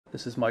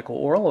This is Michael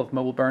Orrell of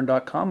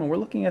MobileBurn.com, and we're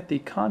looking at the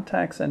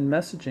contacts and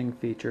messaging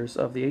features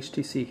of the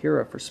HTC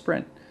Hero for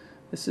Sprint.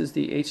 This is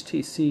the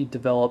HTC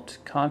developed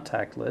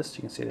contact list.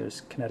 You can see there's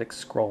kinetic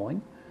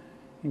scrolling.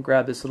 You can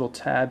grab this little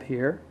tab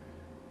here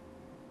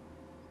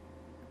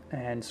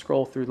and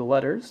scroll through the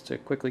letters to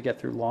quickly get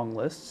through long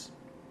lists.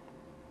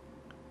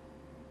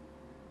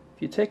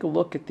 If you take a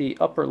look at the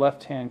upper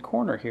left-hand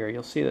corner here,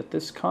 you'll see that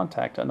this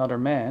contact, another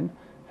man,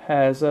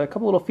 has a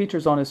couple little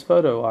features on his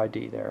photo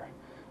ID there.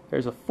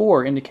 There's a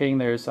 4 indicating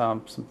there's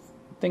some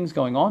things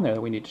going on there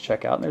that we need to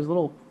check out. And there's a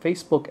little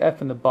Facebook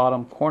F in the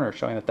bottom corner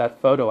showing that that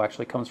photo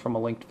actually comes from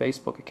a linked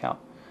Facebook account.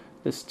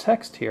 This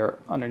text here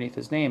underneath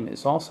his name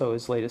is also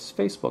his latest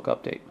Facebook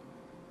update.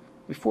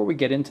 Before we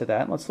get into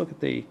that, let's look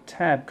at the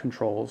tab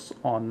controls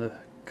on the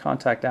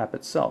contact app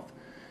itself.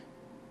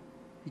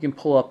 You can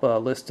pull up a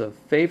list of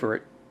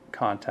favorite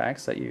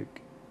contacts that you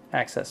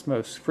access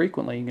most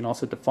frequently. You can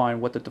also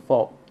define what the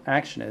default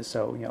action is.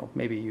 So,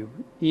 maybe you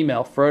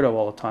email Frodo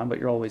all the time, but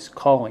you're always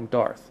calling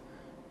Darth.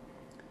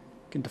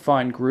 You can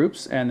define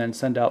groups and then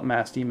send out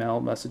mass email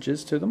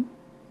messages to them.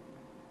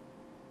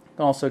 You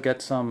can also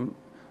get some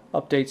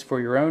updates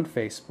for your own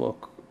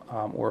Facebook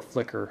or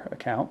Flickr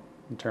account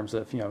in terms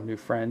of new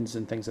friends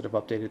and things that have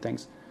updated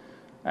things,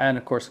 and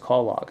of course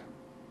call log.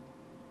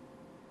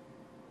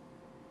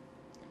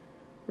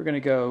 We're going to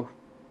go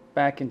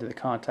back into the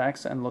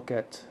contacts and look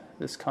at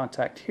this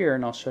contact here,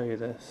 and I'll show you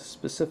the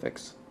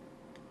specifics.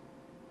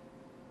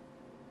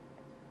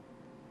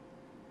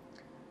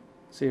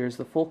 So here's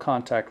the full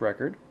contact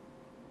record.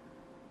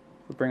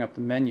 If we bring up the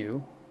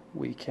menu,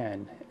 we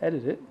can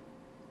edit it.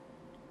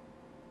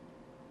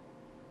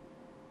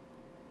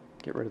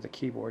 Get rid of the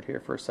keyboard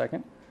here for a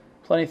second.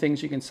 Plenty of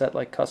things you can set,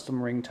 like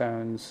custom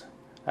ringtones,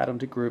 add them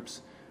to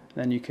groups,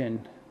 and then you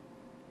can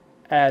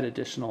add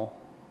additional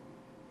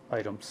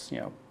items,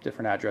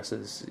 different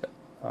addresses,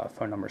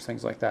 phone numbers,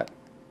 things like that.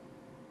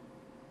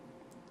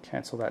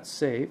 Cancel that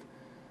save.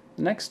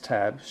 The next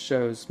tab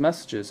shows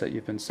messages that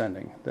you've been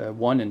sending. The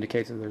 1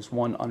 indicates that there's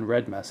one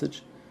unread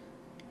message.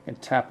 I can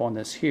tap on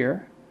this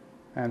here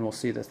and we'll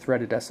see the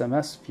threaded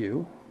SMS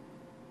view.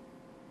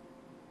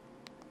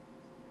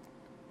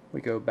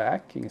 We go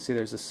back, you can see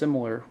there's a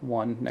similar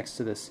one next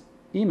to this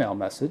email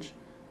message,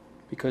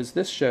 because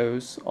this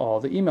shows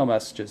all the email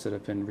messages that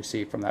have been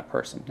received from that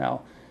person.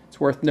 Now, it's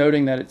worth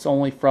noting that it's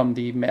only from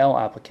the mail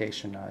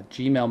application.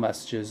 Gmail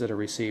messages that are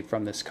received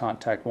from this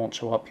contact won't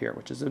show up here,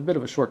 which is a bit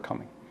of a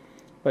shortcoming.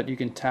 But you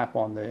can tap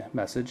on the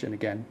message and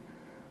again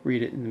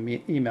read it in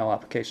the email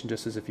application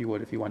just as if you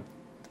would if you went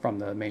from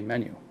the main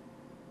menu.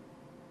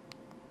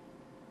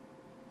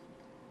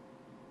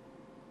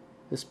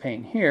 This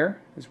pane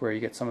here is where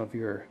you get some of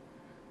your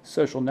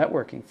social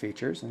networking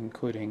features,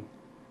 including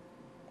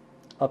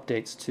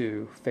updates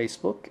to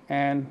Facebook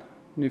and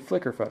new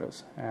Flickr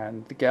photos.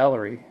 And the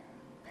gallery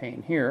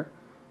pane here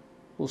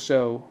will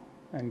show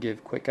and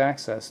give quick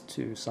access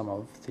to some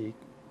of the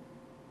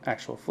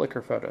actual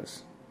Flickr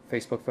photos.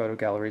 Facebook photo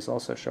galleries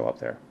also show up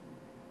there.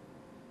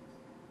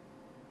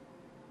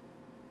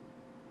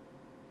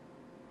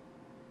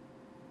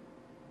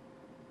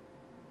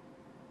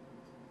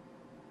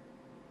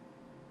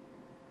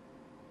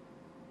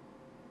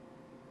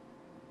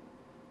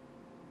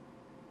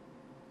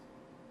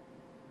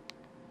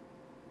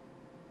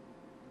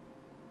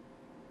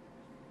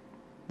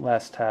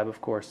 Last tab, of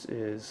course,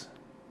 is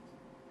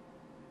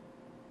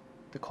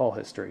the call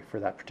history for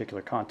that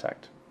particular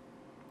contact.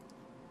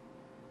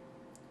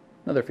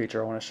 Another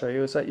feature I want to show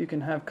you is that you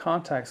can have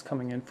contacts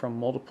coming in from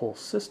multiple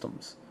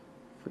systems.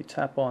 If we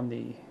tap on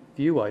the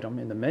view item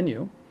in the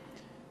menu, you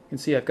can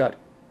see I've got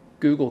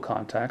Google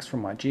contacts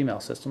from my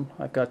Gmail system.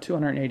 I've got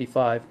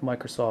 285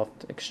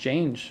 Microsoft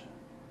Exchange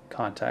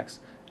contacts,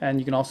 and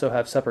you can also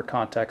have separate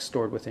contacts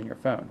stored within your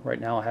phone.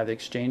 Right now I have the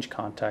Exchange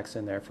contacts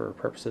in there for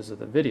purposes of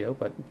the video,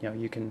 but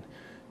you can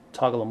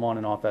toggle them on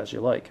and off as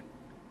you like.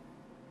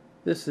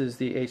 This is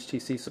the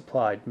HTC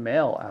supplied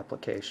mail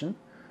application,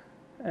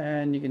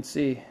 and you can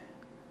see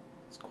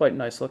it's quite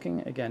nice looking.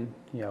 Again,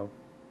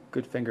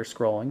 good finger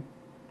scrolling.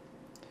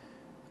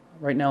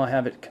 Right now I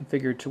have it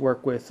configured to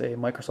work with a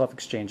Microsoft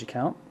Exchange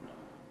account,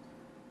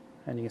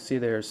 and you can see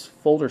there's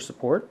folder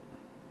support.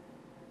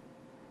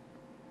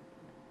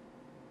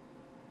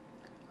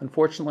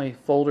 Unfortunately,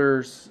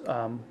 folders,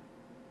 when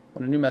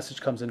a new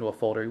message comes into a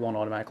folder, you won't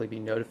automatically be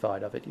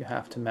notified of it. You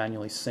have to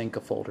manually sync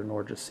a folder in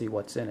order to see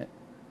what's in it.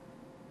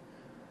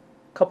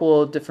 A couple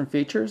of different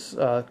features.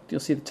 You'll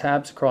see the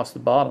tabs across the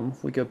bottom.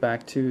 If we go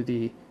back to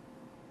the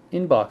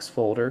inbox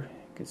folder,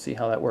 you can see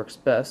how that works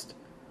best.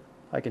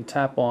 I can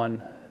tap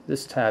on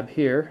this tab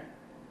here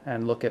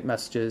and look at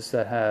messages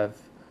that have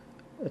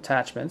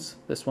attachments.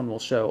 This one will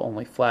show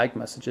only flagged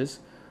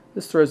messages.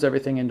 This throws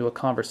everything into a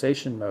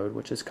conversation mode,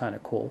 which is kind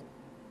of cool.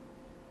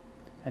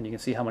 And you can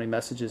see how many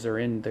messages are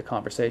in the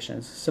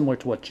conversations, similar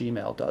to what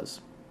Gmail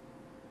does.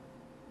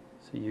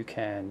 So you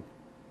can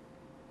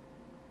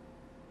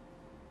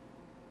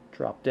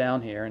drop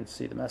down here and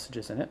see the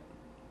messages in it.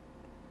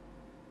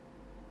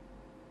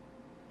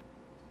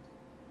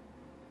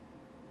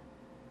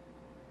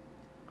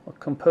 I'll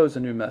compose a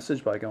new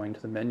message by going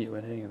to the menu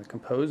and hitting the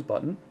Compose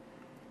button.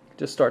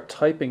 Just start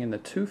typing in the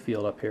To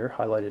field up here,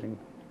 highlighted in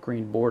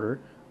green border,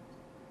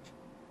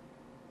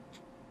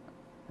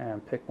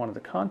 and pick one of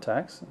the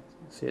contacts.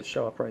 See it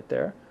show up right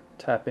there.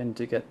 Tap in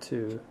to get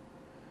to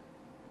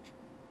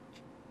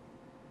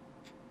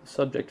the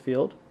subject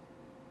field,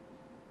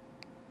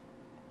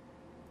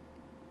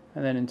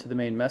 and then into the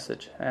main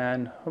message.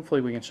 And hopefully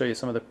we can show you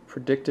some of the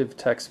predictive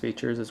text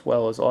features as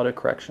well as auto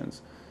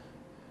corrections.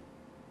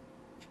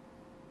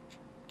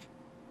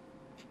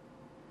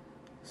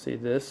 See,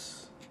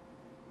 this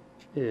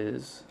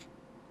is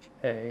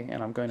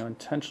and I'm going to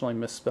intentionally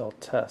misspell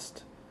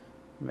test,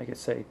 make it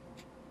say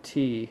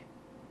TWST,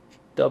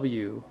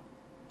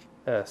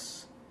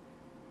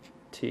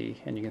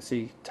 and you can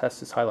see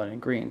test is highlighted in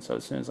green, so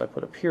as soon as I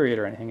put a period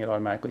or anything, it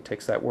automatically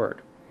takes that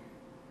word.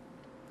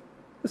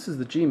 This is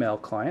the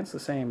Gmail client. It's the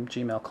same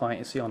Gmail client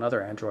you see on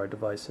other Android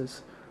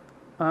devices.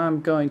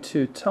 I'm going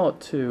to tell it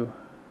to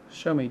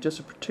show me just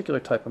a particular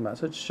type of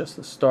message, just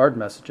the starred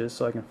messages,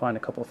 so I can find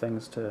a couple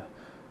things to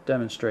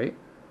demonstrate.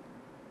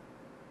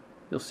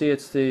 You'll see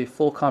it's the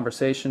full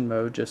conversation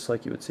mode, just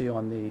like you would see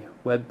on the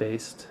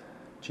web-based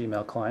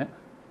Gmail client.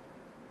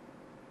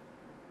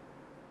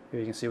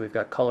 Here you can see we've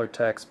got color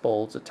text,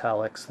 bolds,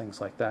 italics,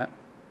 things like that.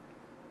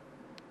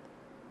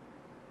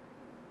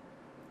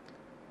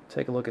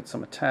 Take a look at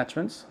some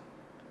attachments.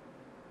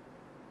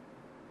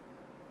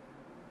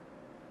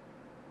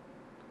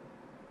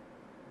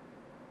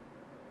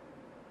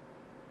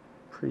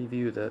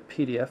 Preview the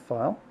PDF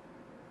file.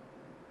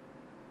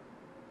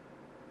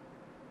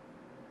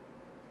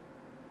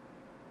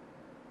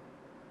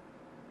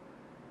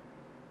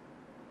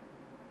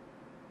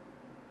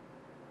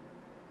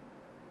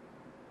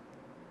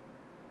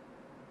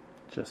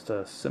 Just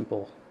a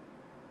simple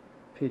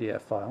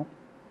PDF file.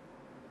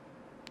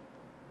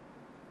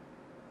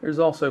 There's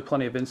also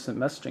plenty of instant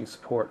messaging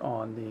support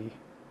on the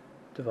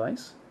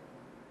device.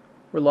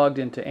 We're logged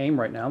into AIM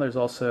right now. There's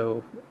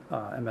also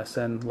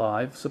MSN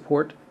Live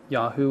support,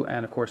 Yahoo,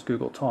 and of course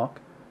Google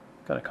Talk.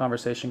 Got a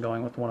conversation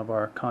going with one of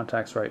our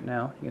contacts right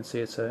now. You can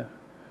see it's a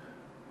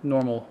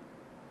normal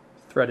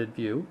threaded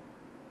view.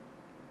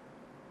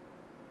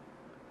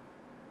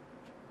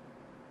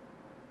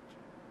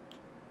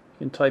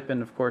 You can type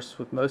in, of course,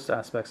 with most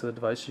aspects of the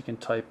device, you can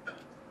type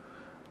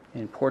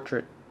in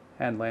portrait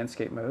and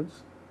landscape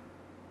modes.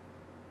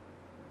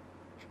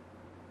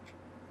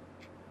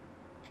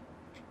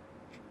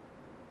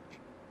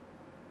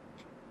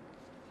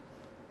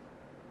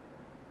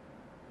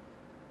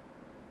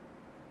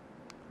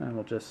 And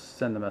we'll just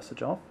send the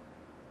message off.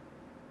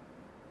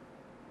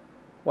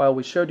 While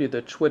we showed you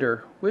the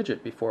Twitter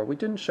widget before, we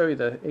didn't show you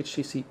the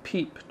HTC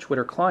Peep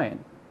Twitter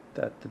client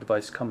that the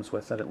device comes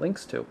with, that it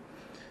links to.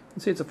 You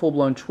can see it's a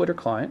full-blown Twitter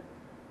client.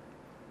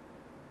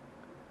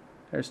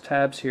 There's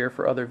tabs here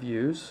for other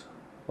views,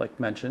 like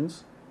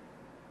mentions,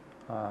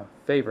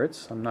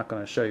 favorites. I'm not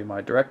going to show you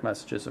my direct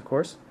messages, of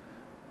course.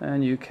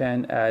 And you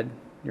can add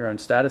your own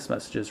status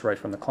messages right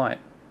from the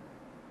client.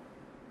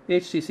 The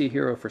HTC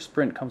Hero for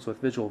Sprint comes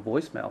with visual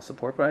voicemail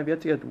support, but I've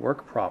yet to get it to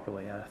work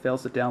properly. It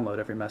fails to download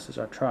every message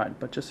I've tried.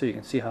 But just so you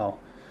can see how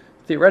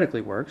it theoretically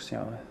works,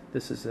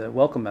 this is a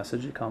welcome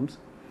message. It comes.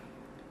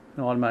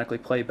 It'll automatically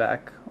play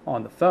back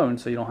on the phone,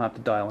 so you don't have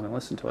to dial in and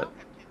listen to it. Welcome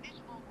to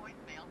visual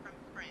voicemail from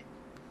Sprint,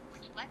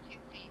 which lets you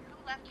see who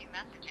left you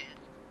messages,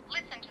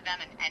 listen to them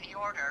in any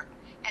order,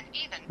 and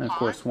even And of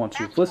course, once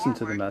you've listened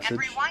to the message,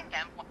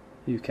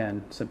 you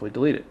can simply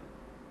delete it.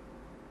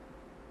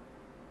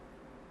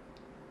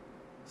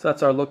 So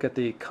that's our look at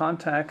the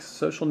contacts,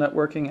 social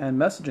networking, and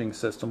messaging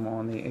system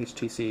on the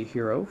HTC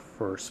Hero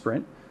for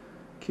Sprint.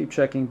 Keep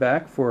checking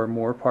back for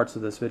more parts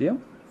of this video.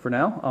 For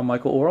now, I'm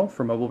Michael Orrell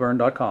for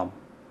MobileBurn.com.